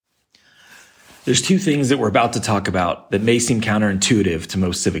There's two things that we're about to talk about that may seem counterintuitive to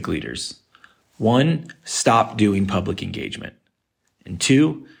most civic leaders. One, stop doing public engagement. And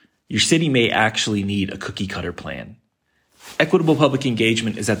two, your city may actually need a cookie cutter plan. Equitable public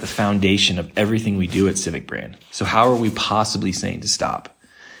engagement is at the foundation of everything we do at CivicBrand. So how are we possibly saying to stop?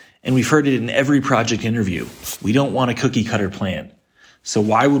 And we've heard it in every project interview. We don't want a cookie cutter plan. So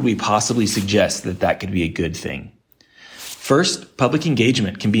why would we possibly suggest that that could be a good thing? First, public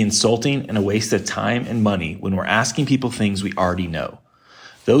engagement can be insulting and a waste of time and money when we're asking people things we already know.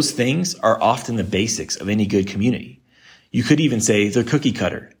 Those things are often the basics of any good community. You could even say they're cookie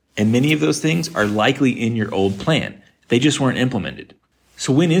cutter, and many of those things are likely in your old plan. They just weren't implemented.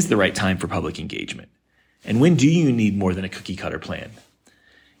 So when is the right time for public engagement? And when do you need more than a cookie cutter plan?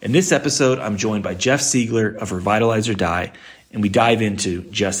 In this episode, I'm joined by Jeff Siegler of Revitalize or Die, and we dive into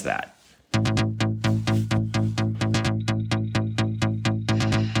just that.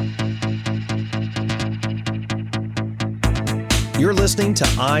 You're listening to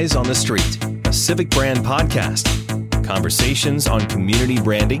Eyes on the Street, a CivicBrand podcast. Conversations on community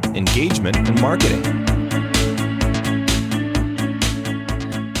branding, engagement, and marketing.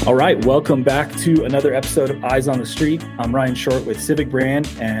 All right, welcome back to another episode of Eyes on the Street. I'm Ryan Short with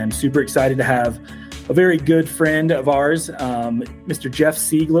CivicBrand, and super excited to have a very good friend of ours, Mr. Jeff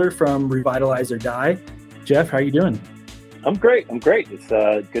Siegler from Revitalize or Die. Jeff, how are you doing? I'm great. It's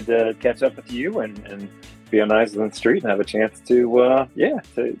good to catch up with you and be on Eyes on the Street and have a chance to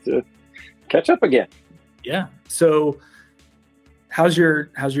catch up again. Yeah. So how's your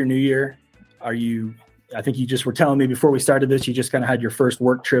new year? I think you just were telling me before we started this, you just kind of had your first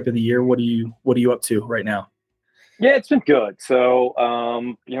work trip of the year. What are you up to right now? Yeah, it's been good. So,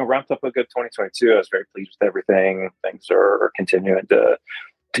 wrapped up a good 2022. I was very pleased with everything. Things are continuing to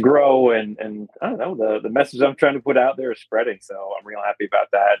grow and I don't know, the message I'm trying to put out there is spreading. So I'm real happy about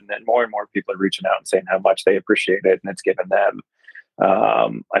that. And then more and more people are reaching out and saying how much they appreciate it. And it's given them,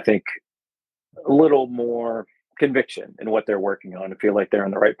 I think, a little more conviction in what they're working on and feel like they're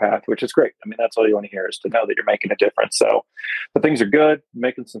on the right path, which is great. I mean, that's all you want to hear is to know that you're making a difference. So the things are good,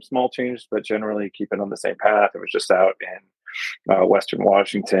 making some small changes, but generally keeping on the same path. I was just out in Western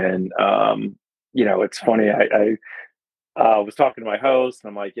Washington. It's funny. I was talking to my host and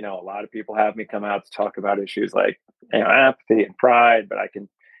I'm like, a lot of people have me come out to talk about issues like apathy and pride, but I can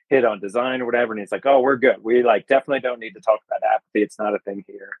hit on design or whatever. And he's like, oh, we're good. We definitely don't need to talk about apathy. It's not a thing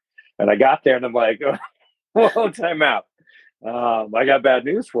here. And I got there and I'm like, whoa, time out. I got bad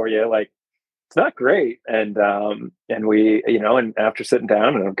news for you. It's not great. And we, and after sitting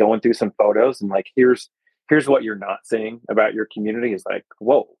down and I'm going through some photos and here's what you're not seeing about your community is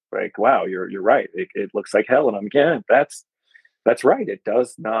whoa, wow, you're right. It looks like hell. And I'm again, that's right. It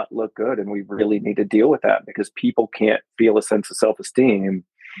does not look good. And we really need to deal with that because people can't feel a sense of self-esteem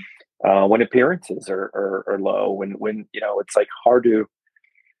when appearances are low, when it's hard to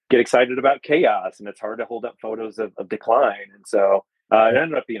get excited about chaos and it's hard to hold up photos of decline. And so it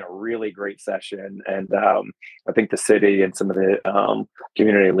ended up being a really great session. And I think the city and some of the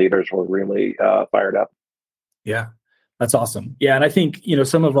community leaders were really fired up. Yeah, that's awesome. Yeah. And I think,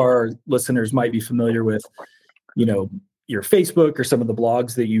 some of our listeners might be familiar with, your Facebook or some of the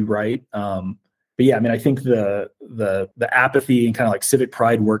blogs that you write. But yeah, I mean, I think the apathy and kind of civic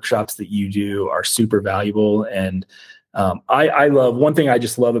pride workshops that you do are super valuable. And I love, one thing I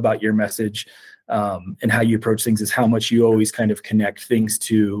just love about your message and how you approach things is how much you always kind of connect things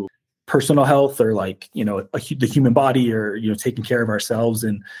to personal health or the human body or, taking care of ourselves.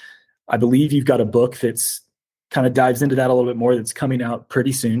 And I believe you've got a book that's kind of dives into that a little bit more that's coming out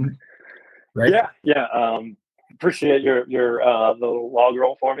pretty soon, right? Yeah. Appreciate your little log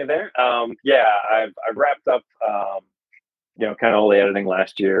roll for me there. I've wrapped up, kind of all the editing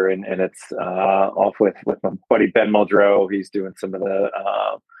last year and it's off with my buddy Ben Muldrow. He's doing some of the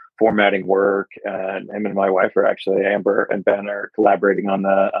formatting work and him and my wife are actually, Amber and Ben are collaborating on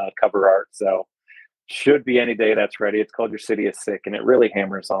the cover art. So should be any day that's ready. It's called Your City is Sick. And it really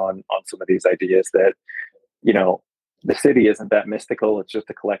hammers on some of these ideas that, the city isn't that mystical. It's just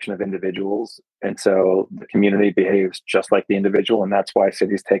a collection of individuals. And so the community behaves just like the individual. And that's why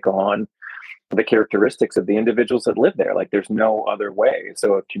cities take on the characteristics of the individuals that live there. There's no other way.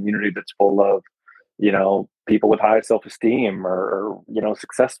 So a community that's full of, people with high self-esteem or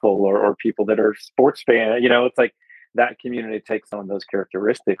successful or people that are sports fan, it's that community takes on those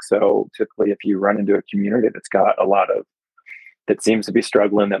characteristics. So typically if you run into a community that's got a lot of that seems to be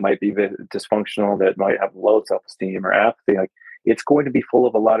struggling, that might be dysfunctional, that might have low self-esteem or apathy, it's going to be full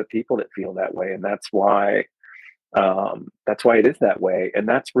of a lot of people that feel that way. And that's why it is that way. And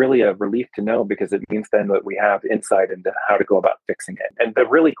that's really a relief to know because it means then that we have insight into how to go about fixing it. And the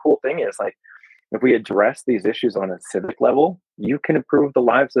really cool thing is if we address these issues on a civic level, you can improve the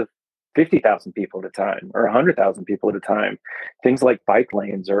lives of 50,000 people at a time or 100,000 people at a time. Things like bike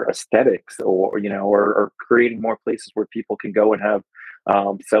lanes or aesthetics, or, or creating more places where people can go and have,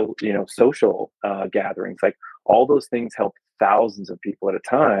 social gatherings. Like, all those things help thousands of people at a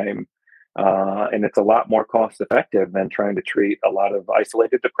time. And it's a lot more cost effective than trying to treat a lot of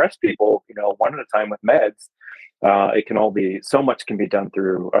isolated, depressed people, one at a time with meds. It can all be, so much can be done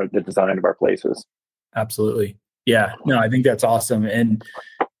through the design of our places. Absolutely. Yeah, no, I think that's awesome. And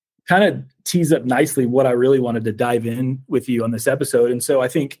kind of tease up nicely what I really wanted to dive in with you on this episode. And so I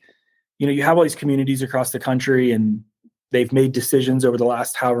think, you have all these communities across the country, and they've made decisions over the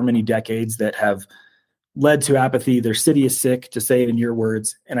last however many decades that have led to apathy. Their city is sick, to say it in your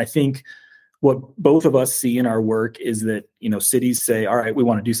words. And I think what both of us see in our work is that, cities say, all right, we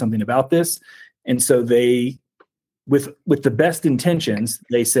want to do something about this. And so they, with the best intentions,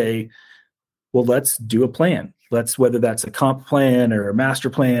 they say, well, let's do a plan. Whether that's a comp plan or a master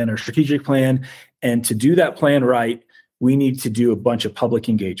plan or strategic plan. And to do that plan right, we need to do a bunch of public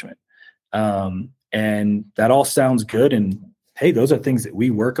engagement. And that all sounds good. And hey, those are things that we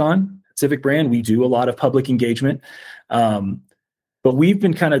work on at CivicBrand. We do a lot of public engagement. But we've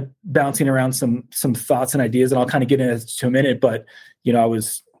been kind of bouncing around some thoughts and ideas, and I'll kind of get into it in a minute. But, I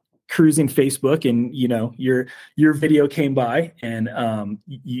was cruising Facebook, and, your video came by, and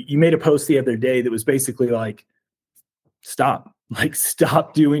you made a post the other day that was basically like, stop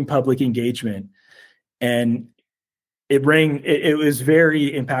doing public engagement. And it was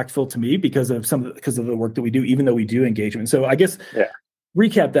very impactful to me because of the work that we do, even though we do engagement. So I guess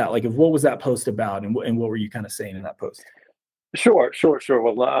recap that, like, of what was that post about, and what were you kind of saying in that post? Sure.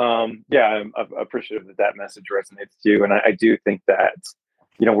 Well, I'm appreciative that message resonates to you. And I do think that,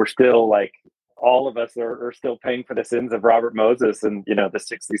 we're still, like, all of us are still paying for the sins of Robert Moses and, the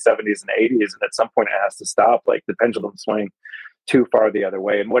 60s, 70s, and 80s. And at some point it has to stop. Like, the pendulum swing too far the other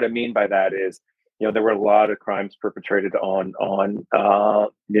way. And what I mean by that is, there were a lot of crimes perpetrated on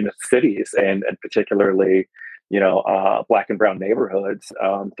cities, and particularly, Black and brown neighborhoods,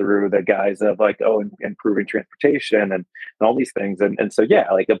 through the guise of, like, improving transportation and all these things. And so,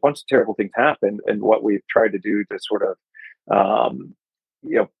 like, a bunch of terrible things happen. And what we've tried to do to sort of,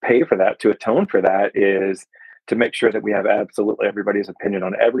 pay for that, to atone for that, is to make sure that we have absolutely everybody's opinion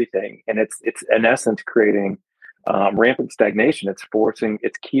on everything. And it's in essence creating rampant stagnation.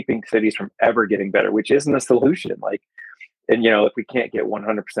 It's keeping cities from ever getting better, which isn't a solution. Like, and, if we can't get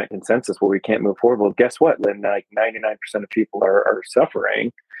 100% consensus, well, we can't move forward. Well, guess what, Lynn? Like, 99% of people are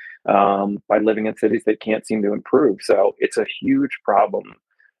suffering by living in cities that can't seem to improve. So it's a huge problem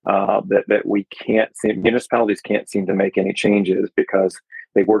that we can't seem, municipalities can't seem to make any changes because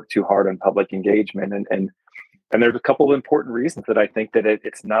they work too hard on public engagement. And there's a couple of important reasons that I think that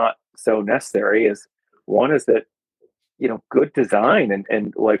it's not so necessary. One is that, good design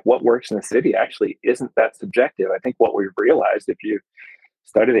and like what works in a city actually isn't that subjective. I think what we've realized, if you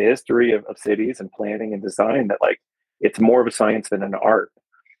study the history of cities and planning and design, that, like, it's more of a science than an art.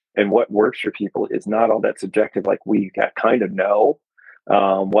 And what works for people is not all that subjective. Like, we kind of know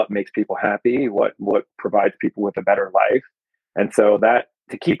what makes people happy, what provides people with a better life. And so that,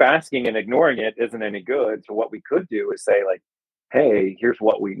 to keep asking and ignoring it isn't any good. So what we could do is say, like, hey, here's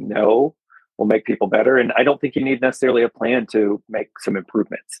what we know will make people better. And I don't think you need necessarily a plan to make some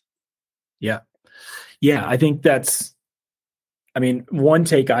improvements. Yeah. I think one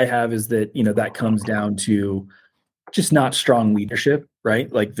take I have is that, that comes down to just not strong leadership,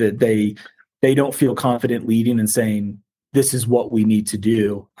 right? Like, that they don't feel confident leading and saying, this is what we need to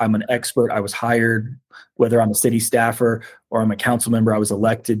do. I'm an expert. I was hired, whether I'm a city staffer or I'm a council member, I was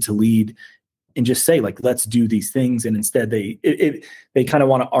elected to lead, and just say, like, let's do these things. And instead they kind of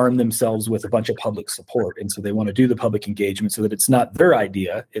want to arm themselves with a bunch of public support. And so they want to do the public engagement so that it's not their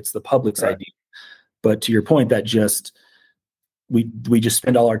idea, it's the public's idea. But to your point, that we just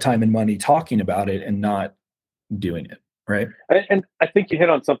spend all our time and money talking about it and not doing it. Right. And I think you hit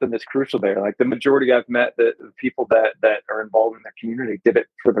on something that's crucial there. Like, the majority I've met, the people that are involved in their community did it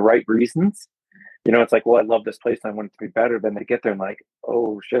for the right reasons. It's like, well, I love this place and I want it to be better. Then they get there and, like,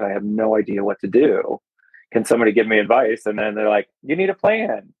 oh shit, I have no idea what to do. Can somebody give me advice? And then they're like, you need a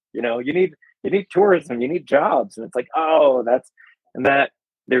plan. You need tourism, you need jobs. And it's like, oh, that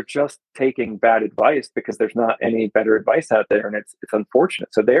they're just taking bad advice because there's not any better advice out there. And it's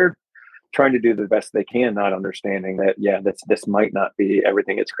unfortunate. So they're trying to do the best they can, not understanding that, this might not be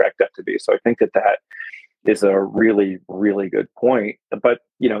everything it's cracked up to be. So I think that is a really, really good point. But,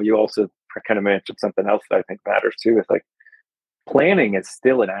 you also kind of mentioned something else that I think matters too. It's like, planning is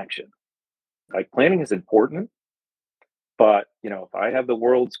still an action. Like, planning is important, But, if I have the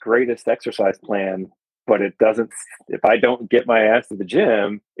world's greatest exercise plan, but if I don't get my ass to the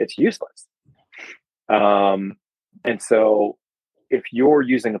gym, it's useless. And so if you're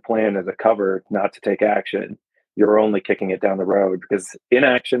using a plan as a cover not to take action, you're only kicking it down the road, because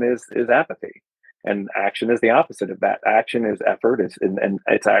inaction is apathy, and action is the opposite of that. Action is effort, and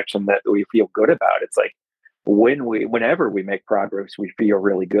it's action that we feel good about. It's like whenever we make progress, we feel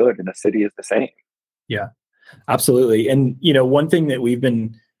really good, and the city is the same. Yeah, absolutely. And, one thing that we've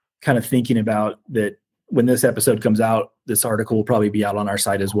been kind of thinking about, that when this episode comes out, this article will probably be out on our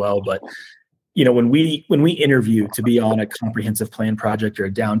site as well. But, when we interview to be on a comprehensive plan project or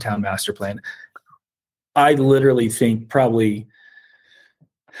a downtown master plan, I literally think probably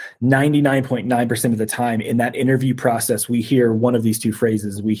 99.9% of the time in that interview process, we hear one of these two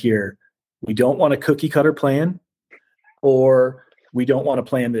phrases. We hear, we don't want a cookie cutter plan, or we don't want a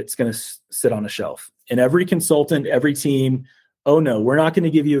plan that's going to sit on a shelf. And every consultant, every team, oh no, we're not going to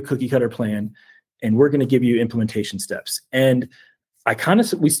give you a cookie cutter plan, and we're going to give you implementation steps. And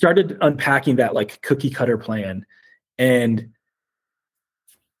we started unpacking that like cookie cutter plan, and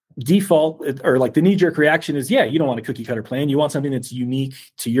default, or like the knee-jerk reaction is, yeah, you don't want a cookie cutter plan. You want something that's unique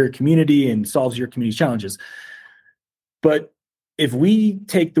to your community and solves your community's challenges. But if we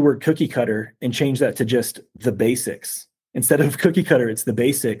take the word cookie cutter and change that to just the basics, instead of cookie cutter, it's the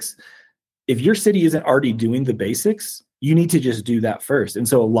basics. If your city isn't already doing the basics, you need to just do that first. And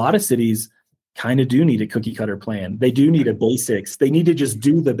so a lot of cities kind of do need a cookie cutter plan. They do need a basics. They need to just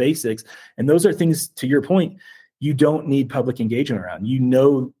do the basics. And those are things, to your point, you don't need public engagement around. You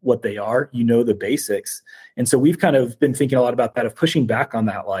know what they are, the basics. And so we've kind of been thinking a lot about that, of pushing back on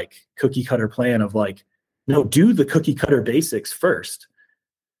that like cookie cutter plan of like, no, do the cookie cutter basics first,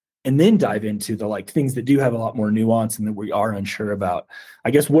 and then dive into the like things that do have a lot more nuance and that we are unsure about.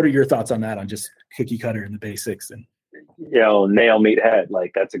 I guess, what are your thoughts on that, on just cookie cutter and the basics? And nail, meat, head.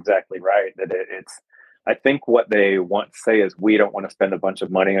 Like, that's exactly right. That I think what they want to say is, we don't want to spend a bunch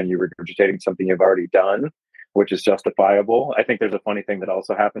of money on you regurgitating something you've already done, which is justifiable. I think there's a funny thing that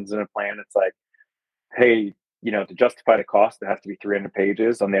also happens in a plan. It's like, hey, to justify the cost, it has to be 300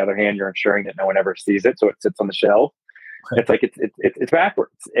 pages. On the other hand, you're ensuring that no one ever sees it, so it sits on the shelf. It's like it's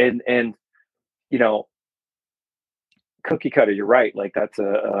backwards. And cookie cutter, you're right. Like, that's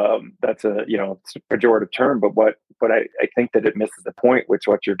a pejorative term. But I think that it misses the point, which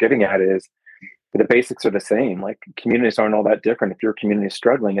what you're getting at is, the basics are the same. Like, communities aren't all that different. If your community is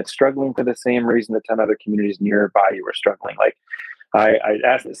struggling, it's struggling for the same reason that 10 other communities nearby you are struggling. Like, I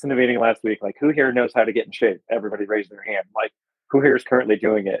asked this in the meeting last week, like, who here knows how to get in shape? Everybody raised their hand. Like, who here is currently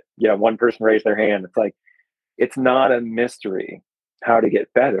doing it? One person raised their hand. It's like, it's not a mystery how to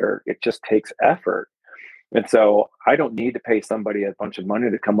get better. It just takes effort. And so I don't need to pay somebody a bunch of money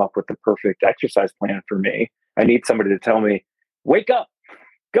to come up with the perfect exercise plan for me. I need somebody to tell me, wake up,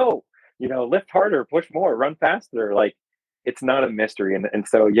 go, lift harder, push more, run faster. Like, it's not a mystery. And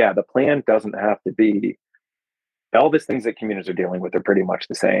so, yeah, the plan doesn't have to be all these things that communities are dealing with are pretty much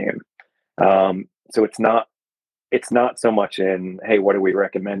the same. So it's not so much in, hey, what are we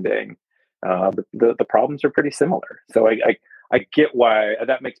recommending? The problems are pretty similar. So I get why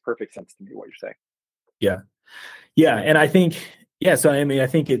that makes perfect sense to me, what you're saying. Yeah. Yeah. And I think, so I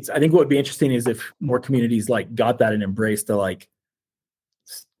think what would be interesting is if more communities like got that and embraced the like,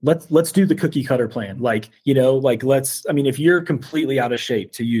 let's do the cookie cutter plan. Like, if you're completely out of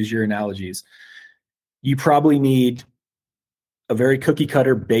shape, to use your analogies, you probably need a very cookie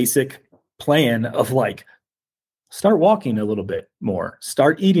cutter basic plan of like, start walking a little bit more,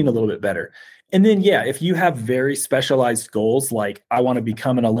 start eating a little bit better. And then, if you have very specialized goals, like I want to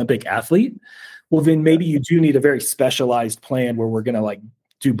become an Olympic athlete, well, then maybe you do need a very specialized plan where we're going to like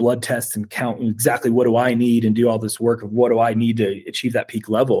do blood tests and count exactly what do I need and do all this work of what do I need to achieve that peak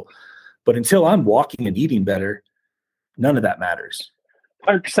level. But until I'm walking and eating better, none of that matters.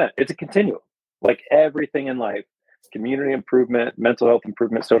 100%. It's a continuum. Like everything in life, community improvement, mental health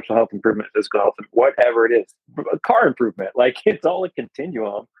improvement, social health improvement, physical health, whatever it is, car improvement, like it's all a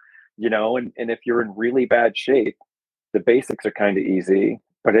continuum, and if you're in really bad shape, the basics are kind of easy.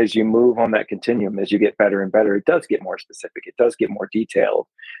 But as you move on that continuum, as you get better and better, it does get more specific. It does get more detailed.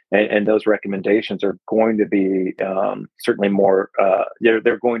 And those recommendations are going to be certainly more,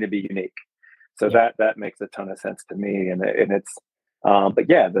 they're going to be unique. So that makes a ton of sense to me. And it's, but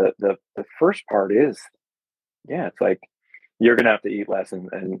yeah, the first part is, it's like, you're going to have to eat less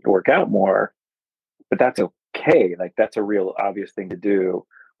and work out more, but that's okay. Like, that's a real obvious thing to do.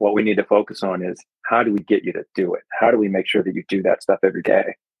 What we need to focus on is, how do we get you to do it? How do we make sure that you do that stuff every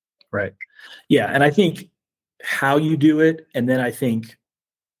day? Right. Yeah. And I think how you do it, and then I think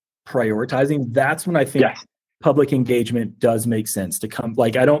prioritizing, that's when I think public engagement does make sense to come.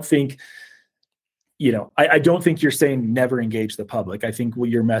 Like, I don't think, I don't think you're saying never engage the public. I think what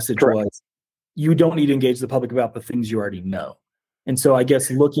your message Correct. was, you don't need to engage the public about the things you already know. And so I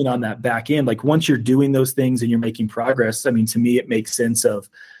guess looking on that back end, like once you're doing those things and you're making progress, I mean, to me, it makes sense of,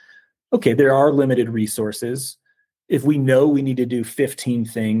 okay, there are limited resources. If we know we need to do 15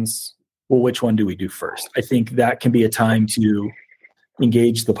 things, well, which one do we do first? I think that can be a time to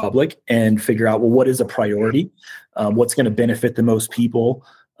engage the public and figure out, well, what is a priority? What's going to benefit the most people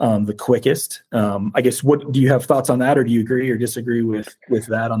the quickest? I guess, what do you have thoughts on that, or do you agree or disagree with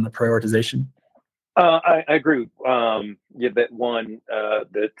that on the prioritization? I agree. That one,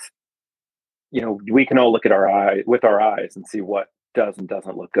 that, we can all look at with our eyes and see what does and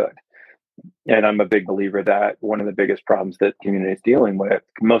doesn't look good. And I'm a big believer that one of the biggest problems that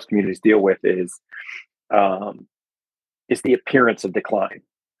most communities deal with is the appearance of decline,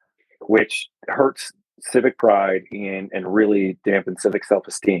 which hurts civic pride and really dampens civic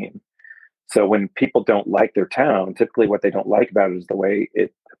self-esteem. So when people don't like their town, typically what they don't like about it is the way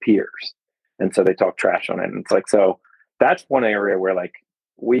it appears. And so they talk trash on it. And it's like, so that's one area where like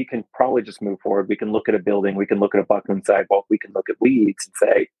we can probably just move forward. We can look at a building, we can look at a buckling sidewalk, we can look at weeds and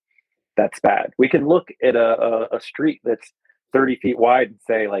say, that's bad. We can look at a street that's 30 feet wide and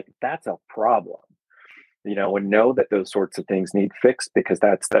say like, that's a problem, and know that those sorts of things need fixed, because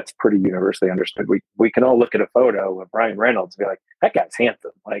that's pretty universally understood. We can all look at a photo of Ryan Reynolds and be like, that guy's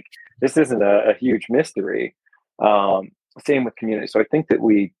handsome. Like, this isn't a huge mystery. Same with community. So I think that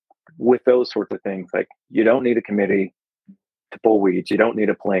with those sorts of things, like, you don't need a committee to pull weeds. You don't need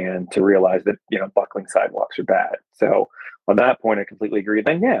a plan to realize that, buckling sidewalks are bad. So on that point, I completely agree.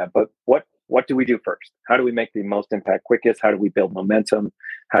 Then, yeah, but what do we do first? How do we make the most impact quickest? How do we build momentum?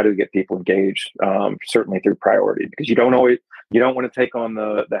 How do we get people engaged? Certainly through priority, because you don't want to take on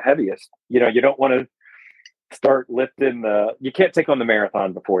the heaviest. You don't want to start lifting you can't take on the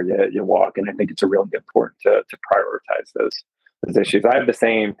marathon before you walk. And I think it's really important to prioritize those issues. I have the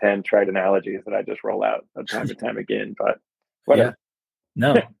same 10 tried analogies that I just roll out time and time again, but whatever.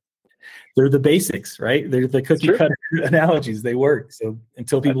 Yeah. No, they're the basics, right? They're the cookie cutter analogies. They work. So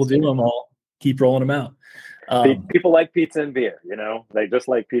until people do them all, keep rolling them out. People like pizza and beer, they just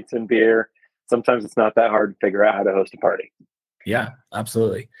like pizza and beer. Sometimes it's not that hard to figure out how to host a party. Yeah,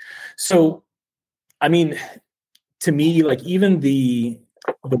 absolutely. So, I mean, to me, like even the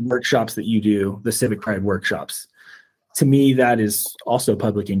workshops that you do, the Civic Pride workshops, to me, that is also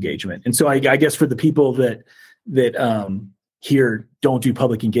public engagement. And so I guess for the people that here don't do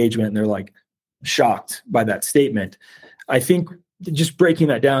public engagement and they're like shocked by that statement, I think just breaking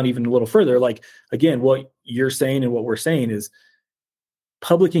that down even a little further, like, again, what you're saying and what we're saying is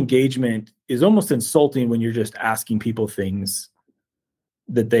public engagement is almost insulting when you're just asking people things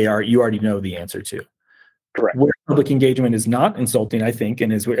that you already know the answer to. Correct. Where public engagement is not insulting, I think,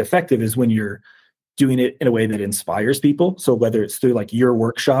 and is effective is when you're doing it in a way that inspires people. So whether it's through like your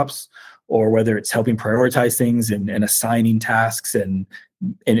workshops or whether it's helping prioritize things and assigning tasks and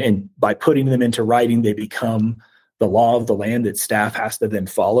by putting them into writing, they become the law of the land that staff has to then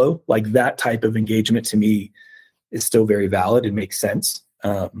follow. Like that type of engagement to me is still very valid and makes sense.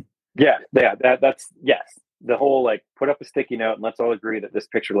 That's yes. The whole like put up a sticky note and let's all agree that this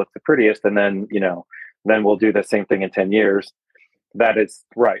picture looks the prettiest, and then then we'll do the same thing in 10 years. That is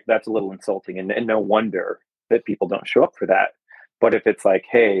right. That's a little insulting, and no wonder that people don't show up for that. But if it's like,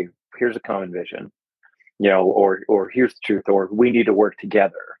 hey, here's a common vision, or here's the truth, or we need to work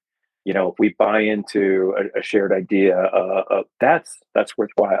together. If we buy into a shared idea, that's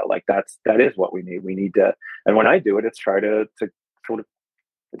worthwhile. Like that is what we need. We need to, and when I do it, it's try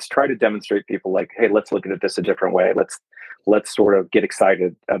to demonstrate people like, hey, let's look at this a different way. Let's sort of get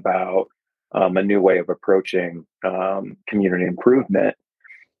excited about a new way of approaching community improvement,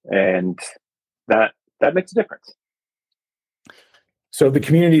 and that makes a difference. So the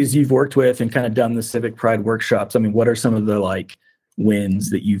communities you've worked with and kind of done the Civic Pride workshops, I mean, what are some of the like wins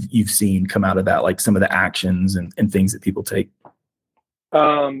that you've seen come out of that, like some of the actions and things that people take?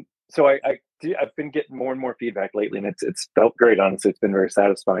 So I've been getting more and more feedback lately, and it's felt great. Honestly, it's been very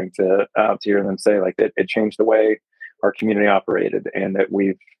satisfying to hear them say like it changed the way our community operated, and that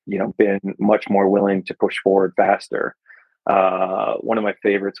we've been much more willing to push forward faster. One of my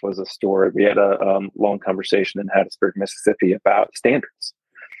favorites was a story. We had a long conversation in Hattiesburg, Mississippi, about standards,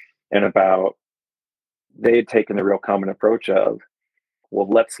 and about they had taken the real common approach of, well,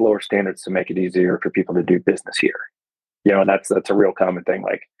 let's lower standards to make it easier for people to do business here. And that's a real common thing.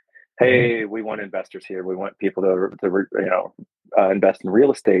 Like, hey, we want investors here. We want people to invest in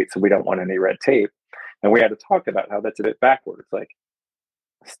real estate, so we don't want any red tape. And we had to talk about how that's a bit backwards. Like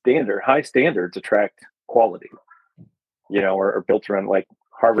high standards attract quality, or built around, like,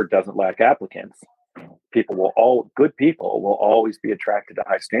 Harvard doesn't lack applicants. Good people will always be attracted to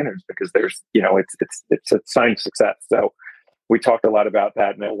high standards because there's, it's a sign of success. So we talked a lot about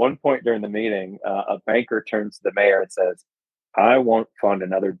that. And at one point during the meeting, a banker turns to the mayor and says, "I won't fund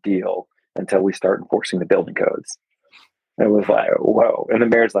another deal until we start enforcing the building codes." And it was like, whoa. And the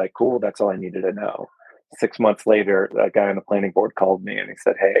mayor's like, "Cool, that's all I needed to know." 6 months later, a guy on the planning board called me and he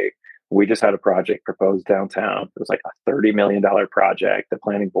said, "Hey, we just had a project proposed downtown. It was like a $30 million project." The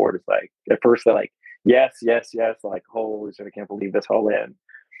planning board is like, at first they're like, yes, yes, yes. Like, holy shit, I can't believe this all in.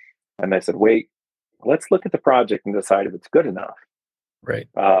 And they said, "Wait, let's look at the project and decide if it's good enough." Right.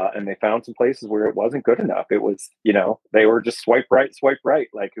 And they found some places where it wasn't good enough. It was, they were just swipe right.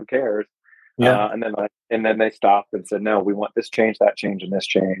 Like, who cares? Yeah. And then they stopped and said, "No, we want this change, that change, and this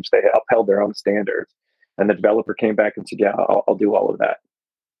change." They upheld their own standards. And the developer came back and said, "Yeah, I'll do all of that."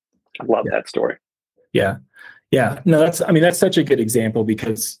 I love that story. Yeah. Yeah. No, that's such a good example,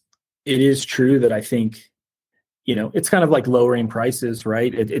 because it is true that I think, it's kind of like lowering prices,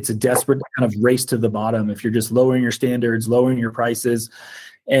 right? It's a desperate kind of race to the bottom. If you're just lowering your standards, lowering your prices,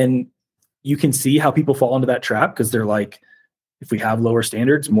 and you can see how people fall into that trap, because they're like, if we have lower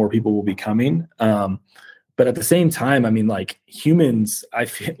standards, more people will be coming. But at the same time, like, humans, I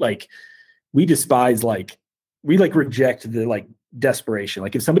feel like we despise, we reject the desperation.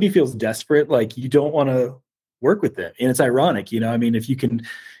 Like, if somebody feels desperate, like, you don't want to work with them. And it's ironic, if you can,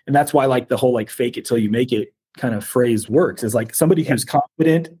 and that's why, like, the whole, like, fake it till you make it kind of phrase works, is like somebody who's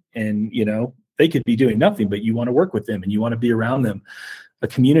confident and, they could be doing nothing, but you want to work with them and you want to be around them. A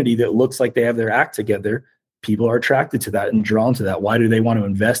community that looks like they have their act together, people are attracted to that and drawn to that. Why do they want to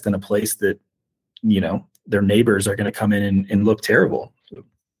invest in a place that, their neighbors are going to come in and look terrible?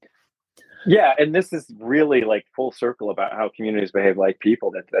 Yeah, and this is really, like, full circle about how communities behave like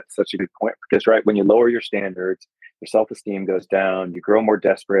people. That's such a good point, because, right, when you lower your standards, your self-esteem goes down, you grow more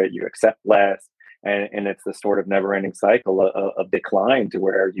desperate, you accept less, and it's this sort of never-ending cycle of decline, to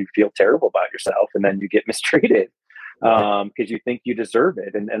where you feel terrible about yourself, and then you get mistreated because you think you deserve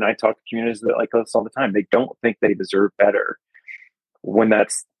it. And I talk to communities that like this all the time. They don't think they deserve better, when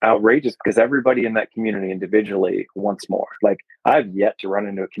that's outrageous, because everybody in that community individually wants more. Like, I've yet to run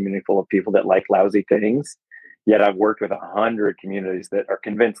into a community full of people that like lousy things, yet I've worked with 100 communities that are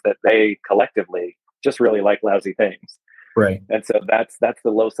convinced that they collectively just really like lousy things. Right. And so that's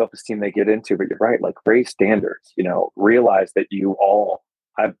the low self-esteem they get into. But you're right, like, raise standards, realize that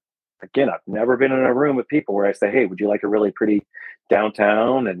I've never been in a room with people where I say, "Hey, would you like a really pretty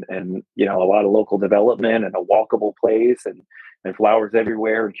downtown and a lot of local development and a walkable place and flowers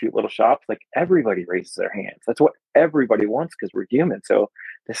everywhere and cute little shops?" Like, everybody raises their hands. That's what everybody wants, because we're human. So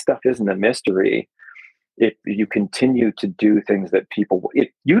this stuff isn't a mystery. If you continue to do things that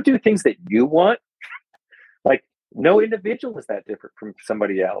if you do things that you want, like, no individual is that different from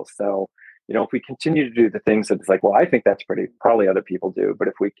somebody else. So, if we continue to do the things that it's like, well, I think that's probably other people do. But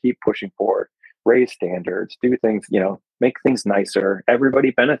if we keep pushing forward, raise standards, do things, make things nicer,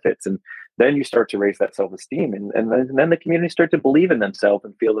 everybody benefits. And then you start to raise that self-esteem, and then the community start to believe in themselves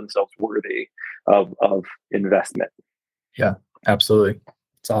and feel themselves worthy of investment. Yeah, absolutely.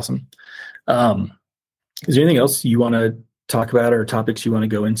 It's awesome. Is there anything else you want to talk about, or topics you want to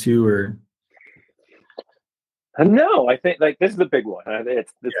go into, or? No, I think, like, this is the big one.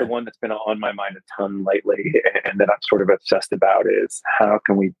 It's the one that's been on my mind a ton lately, and that I'm sort of obsessed about, is how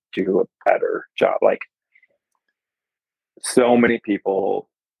can we do a better job? Like, so many people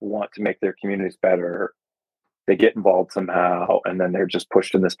want to make their communities better. They get involved somehow, and then they're just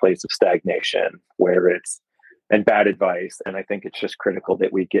pushed in this place of stagnation and bad advice. And I think it's just critical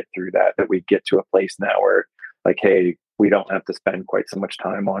that we get through that we get to a place now where, like, hey, we don't have to spend quite so much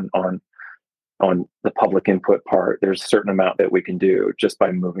time on the public input part. There's a certain amount that we can do just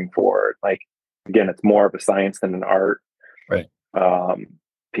by moving forward. Like, again, it's more of a science than an art. Right.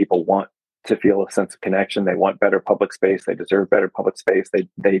 People want to feel a sense of connection. They want better public space. They deserve better public space.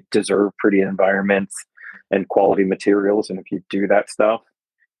 They deserve pretty environments and quality materials. And if you do that stuff,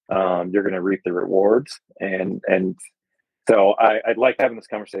 you're going to reap the rewards. And so I'd like having this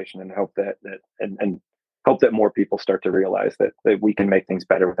conversation, and hope that hope that more people start to realize that we can make things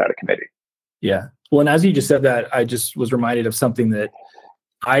better without a committee. Yeah. Well, and as you just said that, I just was reminded of something that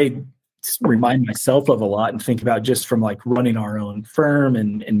I remind myself of a lot and think about, just from, like, running our own firm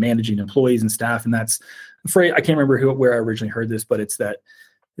and managing employees and staff. And that's a phrase, I can't remember where I originally heard this, but it's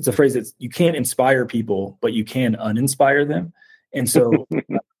a phrase that you can't inspire people, but you can uninspire them. And so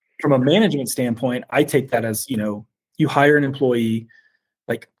from a management standpoint, I take that as, you hire an employee,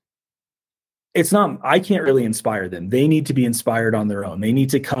 like, it's not, I can't really inspire them. They need to be inspired on their own. They need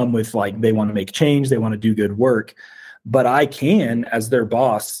to come with like, they want to make change. They want to do good work, but I can, as their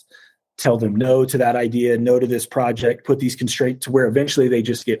boss, tell them no to that idea, no to this project, put these constraints to where eventually they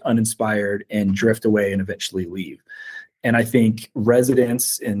just get uninspired and drift away and eventually leave. And I think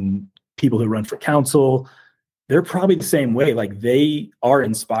residents and people who run for council, they're probably the same way. Like they are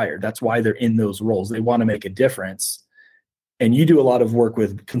inspired. That's why they're in those roles. They want to make a difference. And you do a lot of work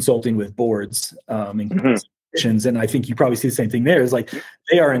with consulting with boards and commissions. And I think you probably see the same thing there. Is like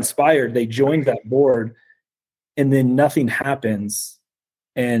they are inspired. They joined that board and then nothing happens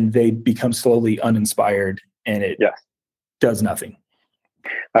and they become slowly uninspired and it does nothing.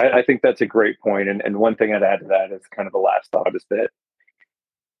 I think that's a great point. And one thing I'd add to that is kind of the last thought is that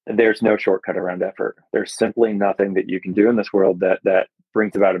there's no shortcut around effort. There's simply nothing that you can do in this world that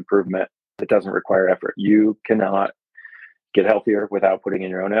brings about improvement that doesn't require effort. You cannot get healthier without putting in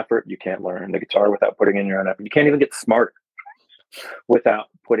your own effort. You can't learn the guitar without putting in your own effort. You can't even get smarter without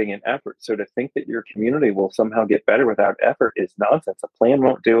putting in effort. So to think that your community will somehow get better without effort is nonsense. A plan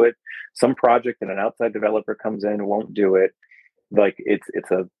won't do it. Some project and an outside developer comes in won't do it. Like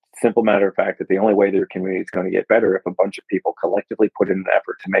it's a simple matter of fact that the only way that your community is going to get better if a bunch of people collectively put in an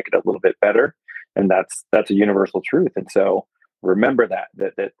effort to make it a little bit better. And that's a universal truth. And so remember that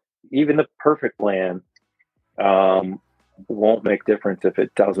even the perfect plan won't make difference if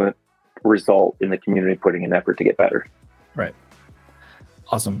it doesn't result in the community putting in effort to get better. Right.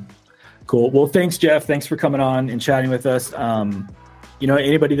 Awesome. Cool. Well, thanks, Jeff. Thanks for coming on and chatting with us.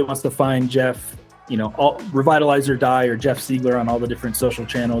 Anybody that wants to find Jeff, Revitalize or Die or Jeff Siegler on all the different social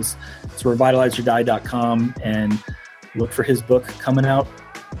channels, it's revitalizeordie.com, and look for his book coming out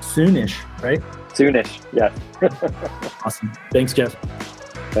soonish, right? Soonish. Yeah. Awesome. Thanks, Jeff.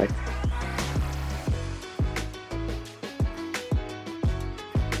 Thanks.